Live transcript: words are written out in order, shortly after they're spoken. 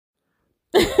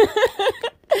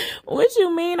What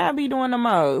you mean I be doing the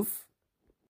most?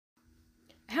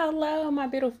 Hello, my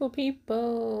beautiful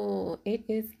people. It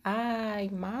is I,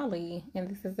 Molly, and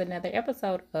this is another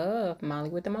episode of Molly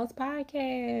with the Most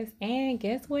Podcast. And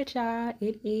guess what, y'all?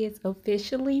 It is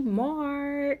officially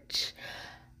March.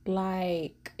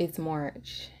 Like, it's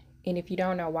March. And if you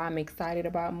don't know why I'm excited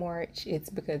about March, it's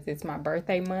because it's my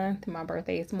birthday month. My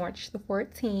birthday is March the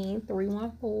 14th,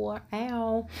 314.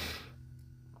 Ow.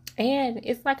 And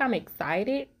it's like I'm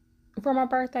excited for my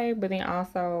birthday, but then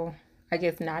also I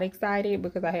guess not excited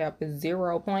because I have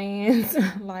zero plans,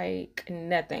 like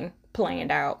nothing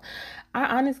planned out. I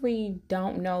honestly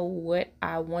don't know what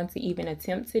I want to even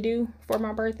attempt to do for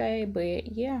my birthday,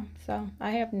 but yeah, so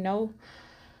I have no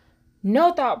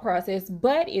thought process,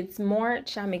 but it's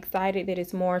March. I'm excited that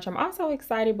it's March. I'm also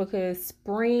excited because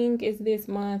spring is this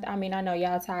month. I mean, I know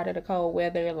y'all tired of the cold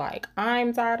weather. Like,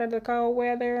 I'm tired of the cold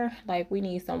weather. Like, we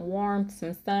need some warmth,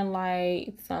 some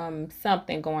sunlight,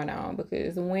 something going on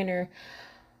because winter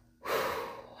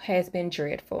has been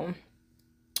dreadful.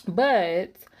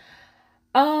 But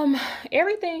um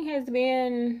everything has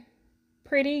been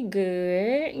pretty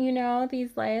good,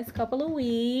 these last couple of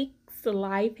weeks.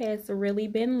 Life has really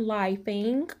been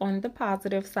lifing on the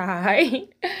positive side.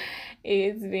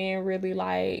 It's been really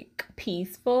like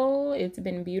peaceful. It's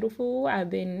been beautiful. I've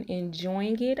been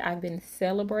enjoying it. I've been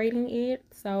celebrating it.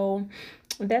 So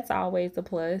that's always a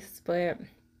plus. But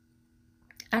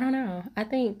I don't know. I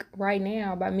think right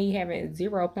now, by me having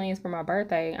zero plans for my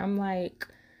birthday, I'm like,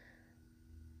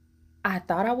 I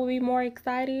thought I would be more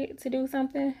excited to do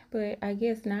something, but I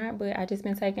guess not. But I just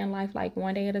been taking life like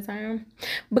one day at a time.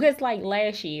 Because like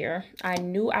last year, I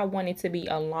knew I wanted to be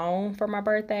alone for my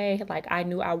birthday. Like I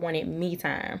knew I wanted me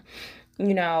time.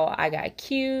 I got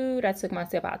cute. I took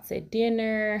myself out to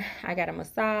dinner. I got a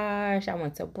massage. I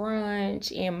went to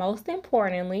brunch. And most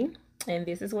importantly, and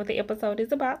this is what the episode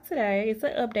is about today. It's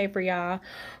an update for y'all.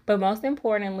 But most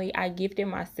importantly, I gifted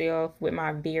myself with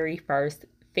my very first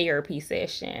therapy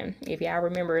session. If y'all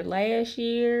remember last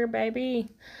year, baby,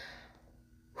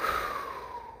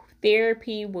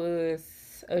 therapy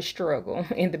was a struggle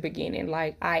in the beginning.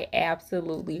 Like, I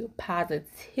absolutely,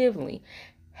 positively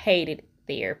hated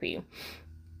therapy.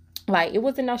 Like, it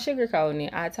wasn't no sugarcoating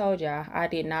it. I told y'all I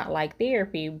did not like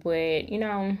therapy, but I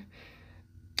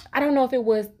don't know if it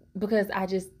was because I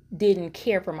just didn't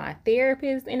care for my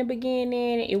therapist in the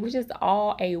beginning. It was just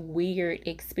all a weird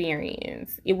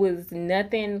experience. It was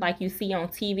nothing like you see on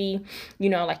TV,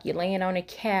 like you're laying on a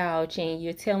couch and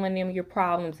you're telling them your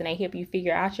problems and they help you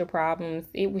figure out your problems.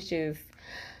 It was just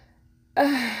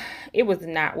it was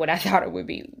not what I thought it would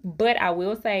be. But I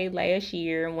will say last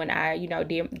year when I,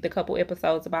 did the couple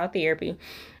episodes about therapy,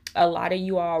 a lot of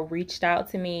you all reached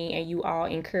out to me and you all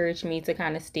encouraged me to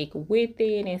kind of stick with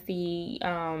it and see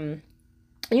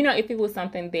if it was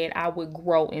something that I would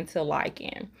grow into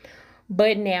liking.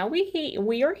 But now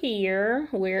we are here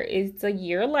where it's a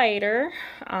year later,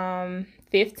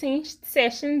 15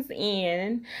 sessions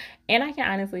in, and I can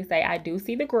honestly say I do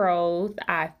see the growth.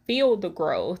 I feel the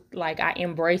growth, like I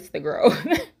embrace the growth.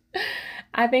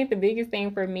 I think the biggest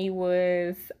thing for me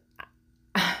was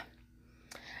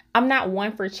I'm not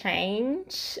one for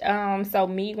change. So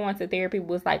me going to therapy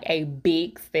was like a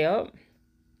big step.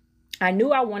 I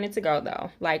knew I wanted to go though.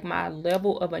 Like my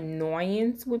level of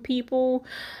annoyance with people,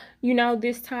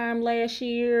 this time last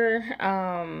year,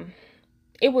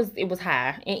 it was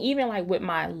high. And even like with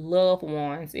my loved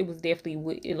ones, it was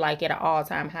definitely like at an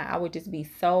all-time high. I would just be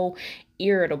so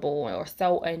irritable or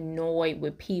so annoyed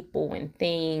with people and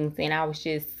things, and I was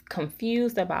just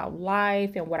confused about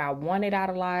life and what I wanted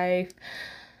out of life.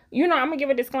 I'm gonna give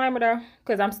a disclaimer though,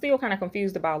 because I'm still kind of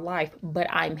confused about life, but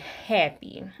I'm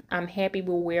happy. I'm happy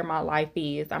with where my life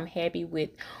is. I'm happy with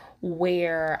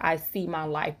where I see my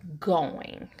life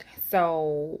going.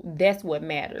 So that's what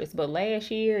matters. But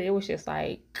last year, it was just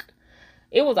like,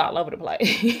 it was all over the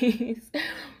place.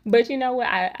 But you know what?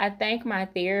 I thank my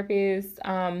therapist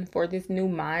for this new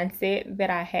mindset that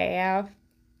I have.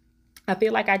 I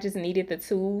feel like I just needed the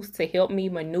tools to help me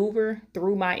maneuver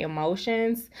through my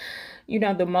emotions.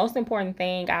 The most important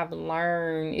thing I've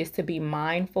learned is to be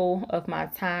mindful of my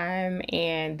time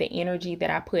and the energy that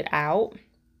I put out.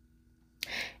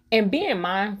 And being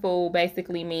mindful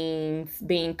basically means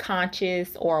being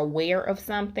conscious or aware of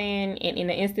something. And in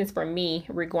the instance for me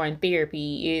regarding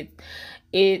therapy,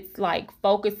 it's like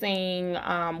focusing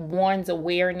one's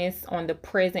awareness on the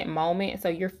present moment. So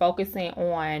you're focusing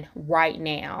on right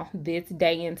now, this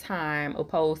day and time,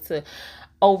 opposed to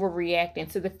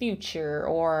overreacting to the future,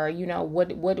 or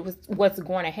what's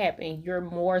going to happen. You're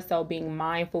more so being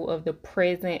mindful of the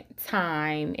present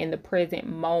time and the present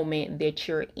moment that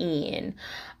you're in.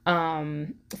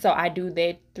 So I do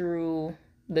that through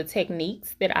the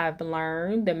techniques that I've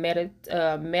learned, the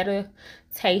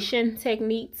meditation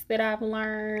techniques that I've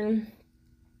learned.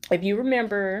 If you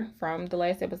remember from the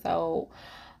last episode,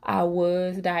 I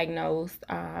was diagnosed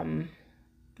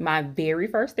my very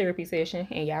first therapy session,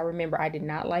 and y'all remember I did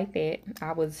not like that.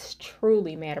 I was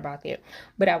truly mad about that.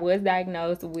 But I was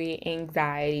diagnosed with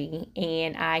anxiety,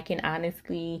 and I can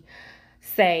honestly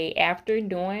say, after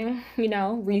doing,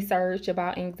 research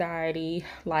about anxiety,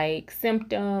 like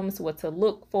symptoms, what to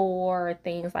look for,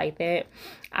 things like that,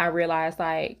 I realized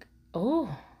like,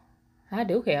 oh, I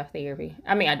do have therapy.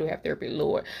 I mean, I do have therapy,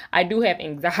 Lord. I do have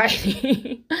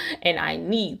anxiety and I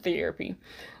need therapy.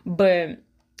 But,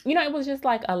 it was just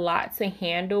like a lot to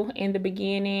handle in the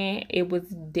beginning. It was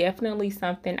definitely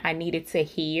something I needed to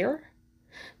hear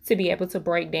to be able to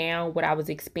break down what I was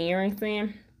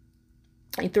experiencing.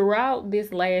 And throughout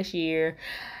this last year,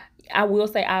 I will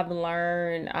say I've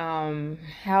learned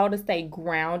how to stay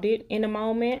grounded in the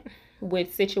moment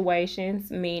with situations,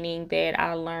 meaning that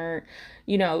I learned,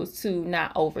 to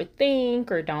not overthink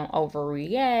or don't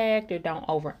overreact or don't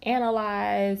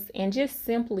overanalyze, and just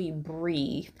simply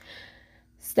breathe.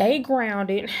 Stay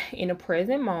grounded in the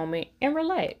present moment and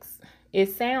relax.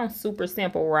 It sounds super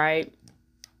simple, right?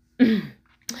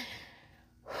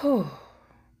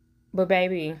 But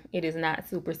baby, it is not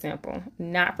super simple.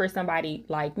 Not for somebody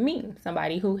like me,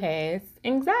 somebody who has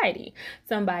anxiety,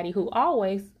 somebody who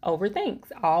always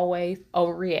overthinks, always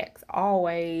overreacts,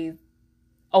 always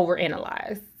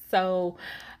overanalyze. So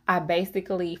I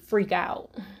basically freak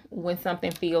out when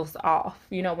something feels off.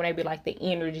 When they be like, the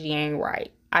energy ain't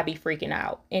right, I be freaking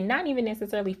out. And not even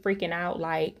necessarily freaking out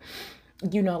like,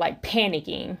 like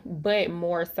panicking, but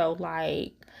more so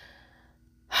like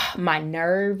my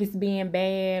nerves being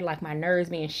bad, like my nerves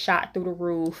being shot through the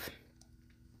roof,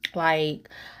 like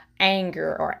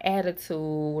anger or attitude,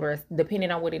 or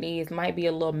depending on what it is, might be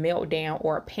a little meltdown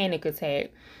or a panic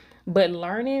attack. But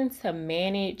learning to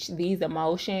manage these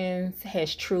emotions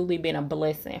has truly been a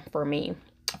blessing for me.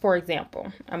 For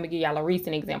example, I'm gonna give y'all a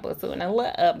recent example too, and a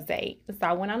little update. So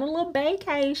I went on a little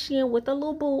vacation with a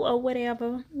little boo or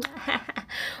whatever.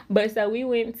 But so we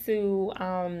went to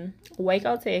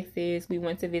Waco, Texas. We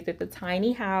went to visit the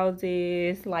tiny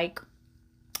houses like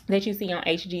that you see on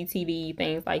HGTV,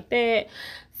 things like that.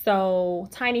 So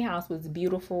tiny house was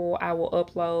beautiful. I will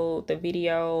upload the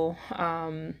video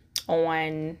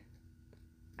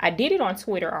I did it on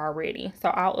Twitter already, so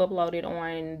I'll upload it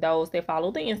on those that follow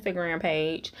the Instagram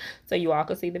page, so you all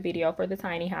can see the video for the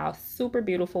tiny house. Super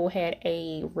beautiful. Had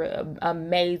an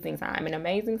amazing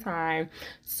time,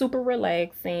 super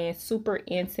relaxing, super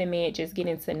intimate, just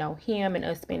getting to know him and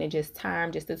us spending just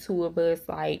time, just the two of us,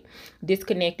 like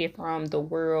disconnected from the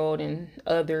world and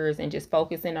others and just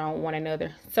focusing on one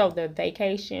another. So the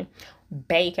vacation,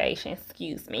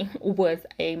 was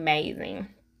amazing.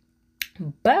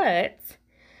 But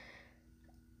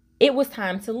it was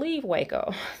time to leave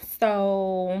Waco.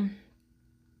 So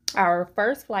our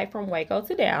first flight from Waco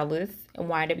to Dallas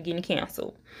wound up getting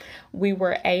canceled. We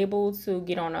were able to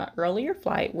get on an earlier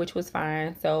flight, which was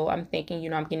fine. So I'm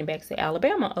thinking, I'm getting back to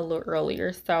Alabama a little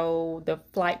earlier. So the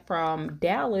flight from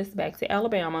Dallas back to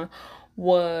Alabama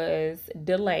was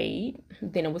delayed,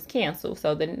 then it was canceled.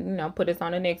 So then, put us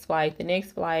on the next flight. The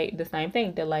next flight, the same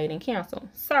thing, delayed and canceled.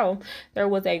 So there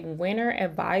was a winter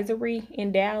advisory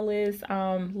in Dallas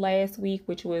last week,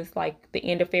 which was like the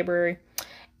end of February.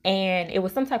 And it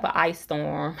was some type of ice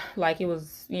storm. Like it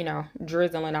was,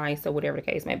 drizzling ice or whatever the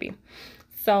case may be.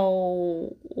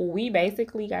 So we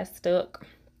basically got stuck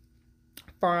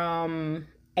from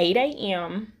 8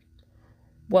 a.m.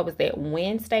 What was that,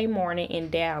 Wednesday morning in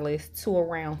Dallas to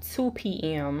around 2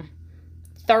 p.m.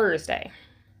 Thursday.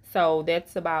 So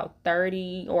that's about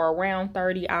 30 or around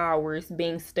 30 hours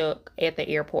being stuck at the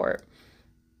airport.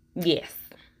 Yes,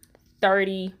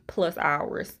 30 plus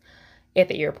hours at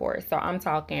the airport. So I'm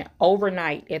talking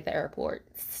overnight at the airport,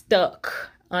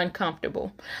 stuck,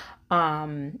 uncomfortable.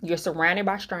 You're surrounded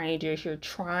by strangers. You're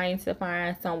trying to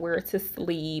find somewhere to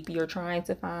sleep. You're trying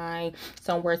to find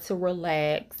somewhere to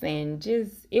relax, and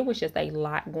it was just a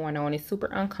lot going on. It's super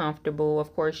uncomfortable.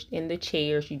 Of course, in the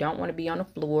chairs, you don't want to be on the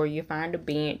floor. You find a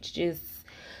bench. It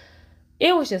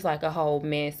was just like a whole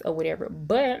mess or whatever.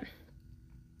 But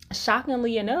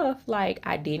shockingly enough, like,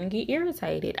 I didn't get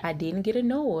irritated. I didn't get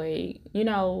annoyed.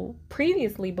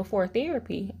 Previously, before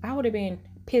therapy, I would have been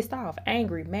pissed off,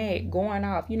 angry, mad, going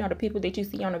off. You know, the people that you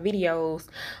see on the videos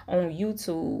on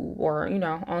YouTube or, you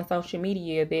know, on social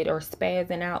media that are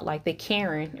spazzing out, like the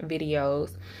Karen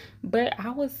videos. But I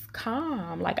was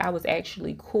calm. Like, I was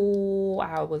actually cool.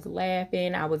 I was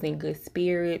laughing. I was in good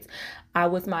spirits. I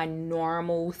was my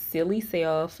normal, silly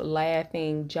self,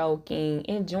 laughing, joking,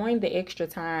 enjoying the extra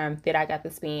time that I got to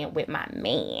spend with my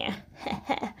man.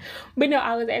 But no,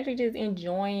 I was actually just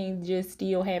enjoying just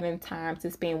still having time to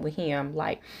spend with him.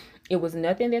 Like, it was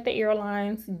nothing that the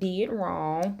airlines did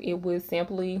wrong. It was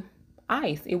simply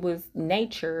ice. It was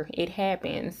nature. It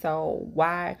happened. So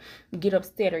why get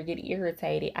upset or get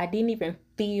irritated? I didn't even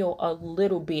feel a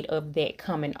little bit of that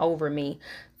coming over me.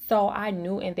 So I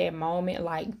knew in that moment,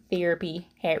 like, therapy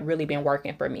had really been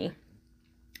working for me.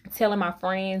 Telling my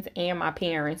friends and my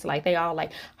parents, like, they all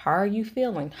like, how are you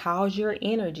feeling? How's your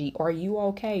energy? Are you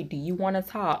okay? Do you want to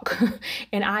talk?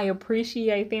 And I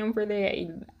appreciate them for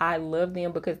that. I love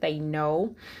them because they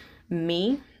know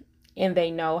me and they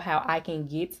know how I can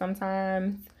get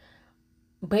sometimes.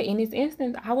 But in this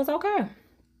instance, I was okay.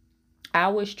 I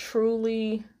was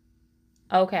truly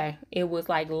okay. It was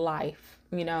like life.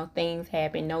 You know, things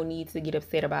happen. No need to get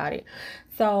upset about it.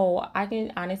 So I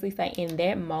can honestly say in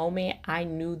that moment, I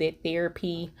knew that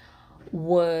therapy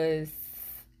was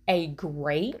a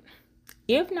great,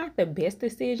 if not the best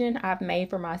decision I've made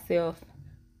for myself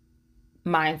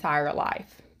my entire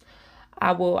life.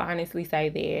 I will honestly say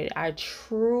that I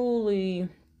truly,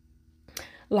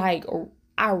 like,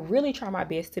 I really try my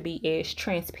best to be as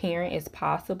transparent as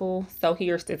possible. So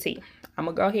here's the tea. I'm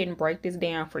going to go ahead and break this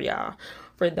down for y'all.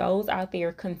 For those out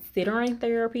there considering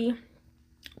therapy,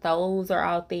 those are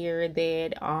out there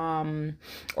that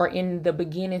are in the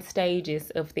beginning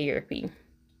stages of therapy.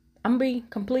 I'm going to be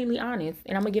completely honest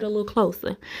and I'm going to get a little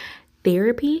closer.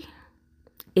 Therapy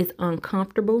is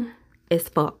uncomfortable as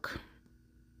fuck.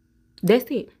 That's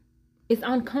it. It's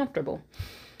uncomfortable.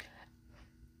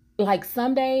 Like,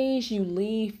 some days you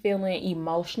leave feeling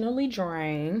emotionally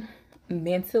drained,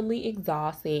 mentally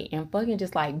exhausted, and fucking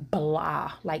just like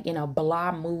blah, like in a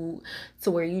blah mood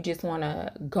to where you just want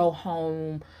to go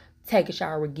home, take a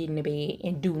shower, get in the bed,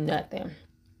 and do nothing.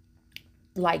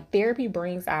 Like, therapy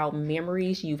brings out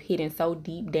memories you've hidden so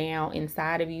deep down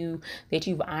inside of you that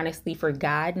you've honestly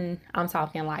forgotten. I'm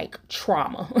talking like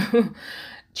trauma.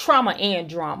 Trauma and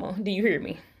drama. Do you hear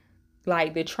me?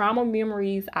 Like, the trauma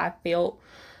memories I felt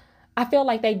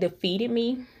like they defeated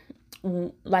me.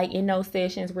 Like, in those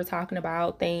sessions, we're talking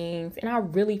about things, and I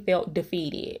really felt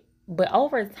defeated. But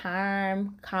over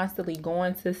time, constantly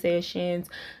going to sessions,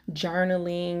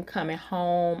 journaling, coming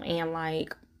home, and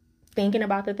like thinking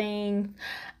about the things,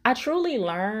 I truly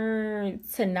learned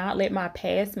to not let my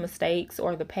past mistakes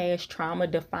or the past trauma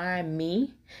define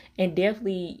me, and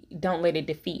definitely don't let it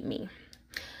defeat me.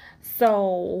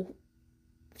 So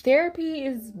therapy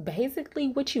is basically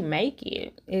what you make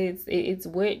it. It's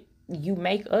what you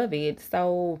make of it.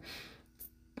 So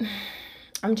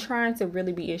I'm trying to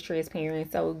really be as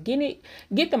transparent. So get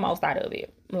the most out of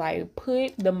it. Like,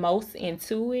 put the most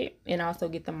into it and also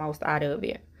get the most out of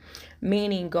it.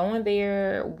 Meaning going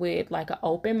there with like an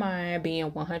open mind, being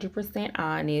 100%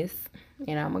 honest.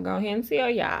 And I'm gonna go ahead and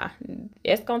tell y'all,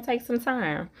 it's gonna take some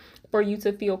time for you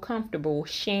to feel comfortable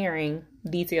sharing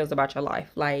details about your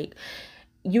life. Like,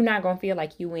 you're not gonna feel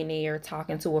like you in there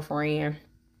talking to a friend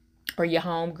or your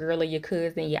homegirl or your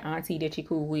cousin, your auntie that you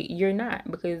cool with. You're not,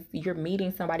 because you're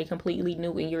meeting somebody completely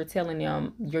new and you're telling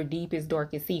them your deepest,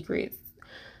 darkest secrets.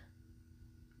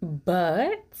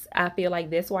 But I feel like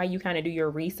that's why you kind of do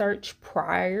your research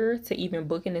prior to even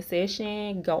booking a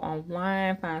session. Go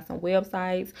online, find some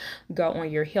websites, go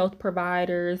on your health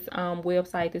provider's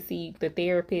website to see the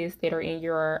therapists that are in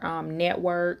your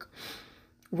network.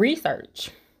 Research.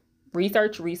 Like,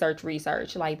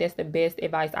 that's the best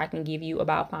advice I can give you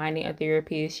about finding a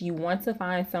therapist. You want to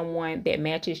find someone that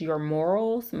matches your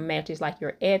morals, matches like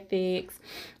your ethics.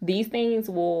 These things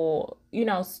will,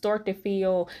 start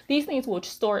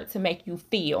to make you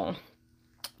feel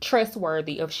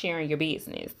trustworthy of sharing your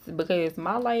business. Because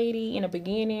my lady, in the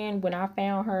beginning, when I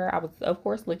found her, I was of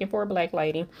course looking for a Black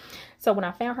lady. So when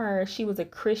I found her, she was a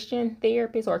Christian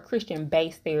therapist, or a Christian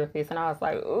based therapist, and I was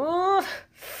like, ugh,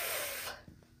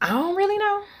 I don't really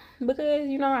know, because,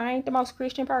 I ain't the most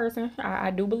Christian person. I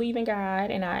do believe in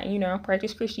God, and I,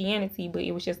 practice Christianity, but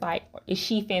it was just like, is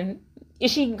she going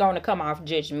to come off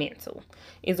judgmental,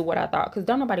 is what I thought. Because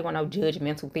don't nobody want no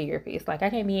judgmental therapist. Like, I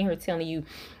can't be in here telling you,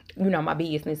 my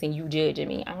business and you judging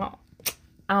me. I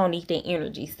don't need that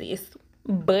energy, sis.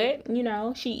 But,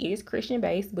 she is Christian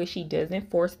based, but she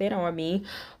doesn't force that on me.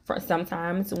 For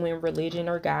sometimes when religion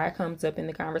or God comes up in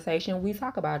the conversation, we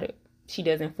talk about it. She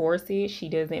doesn't force it. She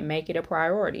doesn't make it a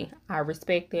priority. I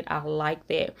respect it. I like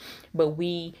that. But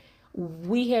we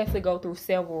had to go through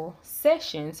several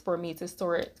sessions for me to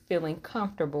start feeling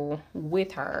comfortable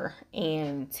with her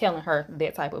and telling her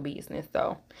that type of business.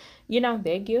 So,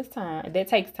 that gives time. That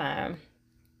takes time.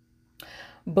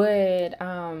 But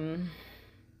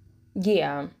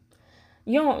yeah,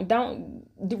 you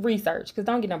don't do research, because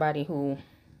don't get nobody who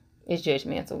is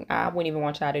judgmental. I wouldn't even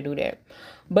want y'all to do that.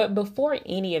 But before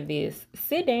any of this,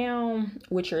 sit down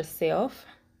with yourself,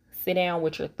 sit down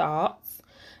with your thoughts,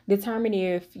 determine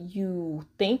if you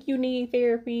think you need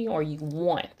therapy or you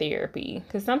want therapy.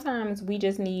 Because sometimes we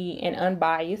just need an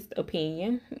unbiased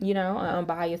opinion, an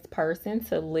unbiased person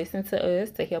to listen to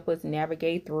us, to help us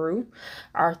navigate through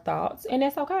our thoughts. And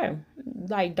that's okay.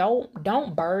 Like,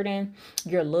 don't burden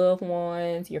your loved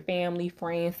ones, your family,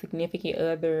 friends, significant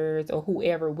others, or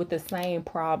whoever with the same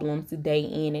problems day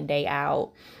in and day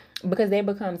out, because that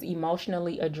becomes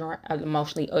emotionally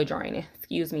draining.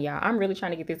 Excuse me, y'all. I'm really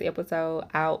trying to get this episode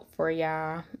out for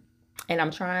y'all, and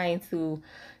I'm trying to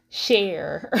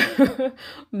share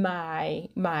my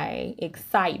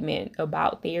excitement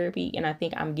about therapy, and I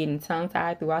think I'm getting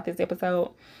tongue-tied throughout this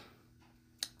episode.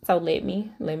 So let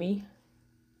me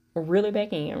really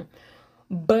back in.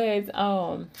 But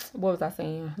what was I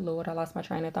saying? Lord, I lost my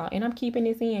train of thought, and I'm keeping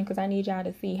this in because I need y'all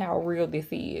to see how real this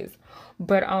is.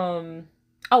 But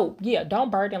oh yeah, don't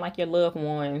burden like your loved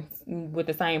ones with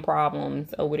the same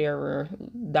problems or whatever.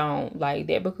 Don't, like,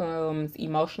 that becomes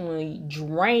emotionally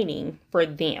draining for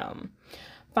them.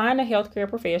 Find a healthcare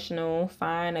professional,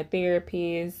 find a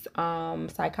therapist,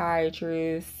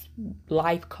 psychiatrist,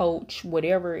 life coach,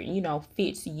 whatever,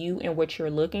 fits you and what you're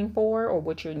looking for or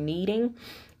what you're needing.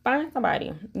 Find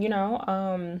somebody,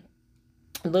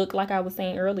 look, like I was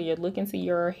saying earlier, look into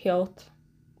your health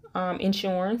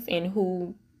insurance and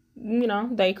who,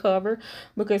 they cover.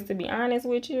 Because to be honest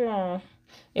with you,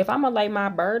 if I'm gonna lay my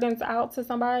burdens out to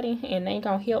somebody and they ain't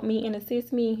gonna help me and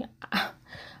assist me,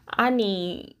 I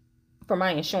need for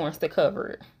my insurance to cover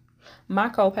it. My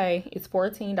copay is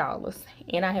 $14,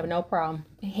 and I have no problem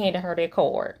handing her that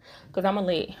card, because I'm gonna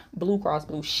let Blue Cross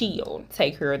Blue Shield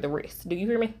take care of the rest. Do you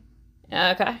hear me?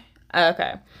 Okay.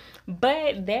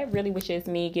 But that really was just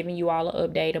me giving you all an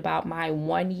update about my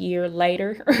 1 year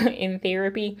later in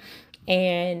therapy.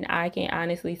 And I can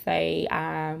honestly say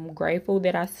I'm grateful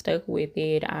that I stuck with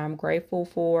it. I'm grateful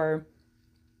for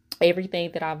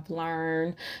everything that I've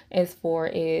learned as far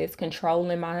as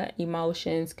controlling my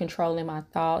emotions, controlling my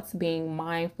thoughts, being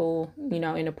mindful,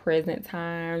 in the present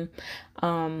time,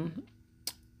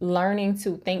 learning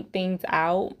to think things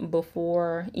out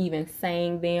before even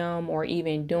saying them or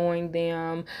even doing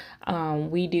them.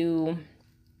 We do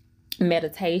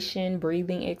meditation,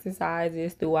 breathing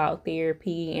exercises throughout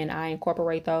therapy, and I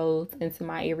incorporate those into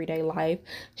my everyday life.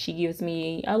 She gives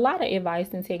me a lot of advice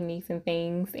and techniques and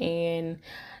things. And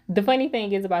the funny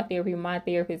thing is about therapy, my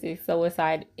therapist is so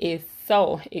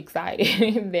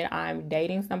excited that I'm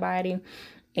dating somebody,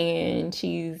 and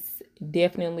she's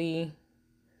definitely,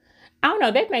 I don't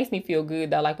know, that makes me feel good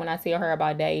though. Like when I tell her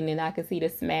about dating and I can see the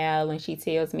smile, and she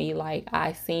tells me like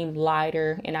I seem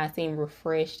lighter and I seem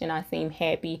refreshed and I seem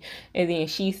happy, and then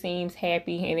she seems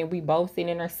happy, and then we both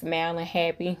sitting there smiling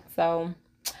happy. So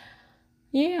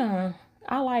yeah,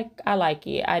 I like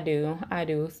it. I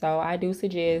do. So I do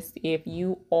suggest, if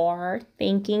you are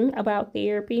thinking about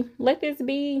therapy, let this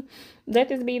be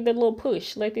the little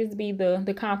push. Let this be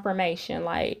the confirmation.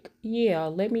 Like, yeah,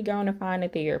 let me go on and find a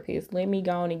therapist. Let me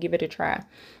go on and give it a try.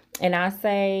 And I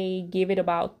say give it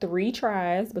about 3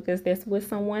 tries, because that's what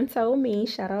someone told me.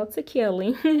 Shout out to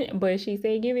Kelly. But she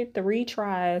said give it 3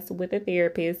 tries with a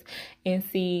therapist and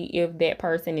see if that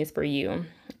person is for you.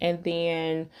 And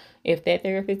then if that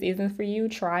therapist isn't for you,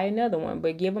 try another one.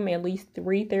 But give them at least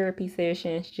 3 therapy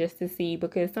sessions just to see,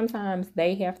 because sometimes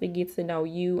they have to get to know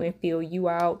you and feel you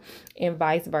out, and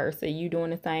vice versa. You doing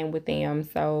the same with them.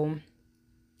 So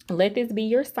let this be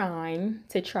your sign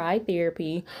to try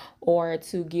therapy, or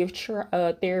to give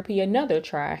therapy another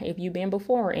try if you've been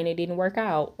before and it didn't work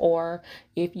out, or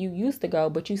if you used to go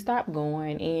but you stopped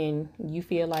going and you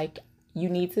feel like you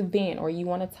need to vent, or you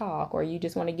want to talk, or you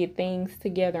just want to get things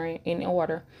together in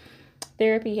order.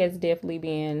 Therapy has definitely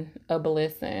been a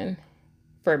blessing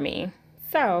for me.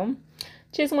 So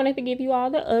just wanted to give you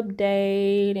all the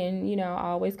update, and I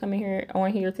always come in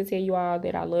on here to tell you all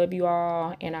that I love you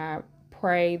all, and I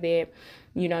pray that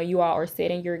you all are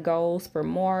setting your goals for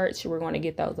March. We're going to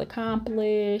get those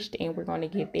accomplished, and we're going to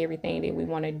get everything that we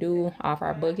want to do off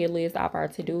our bucket list, off our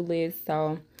to-do list.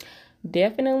 So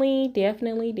definitely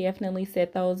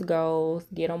set those goals,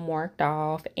 get them marked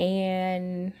off,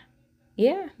 and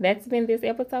yeah, that's been this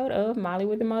episode of Molly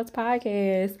with the Most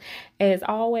podcast. As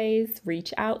always,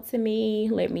 reach out to me.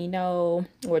 Let me know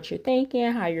what you're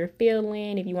thinking, how you're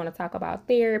feeling. If you want to talk about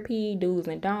therapy, do's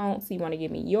and don'ts, you want to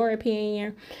give me your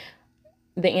opinion.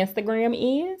 The Instagram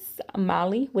is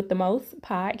Molly with the Most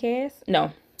podcast.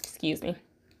 No, excuse me.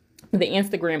 The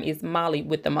Instagram is Molly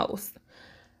with the Most.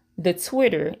 The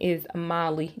Twitter is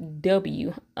Molly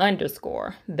W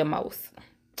 _ the most.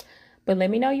 But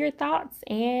let me know your thoughts.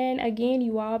 And again,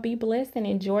 you all be blessed and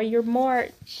enjoy your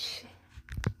March.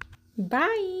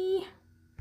 Bye.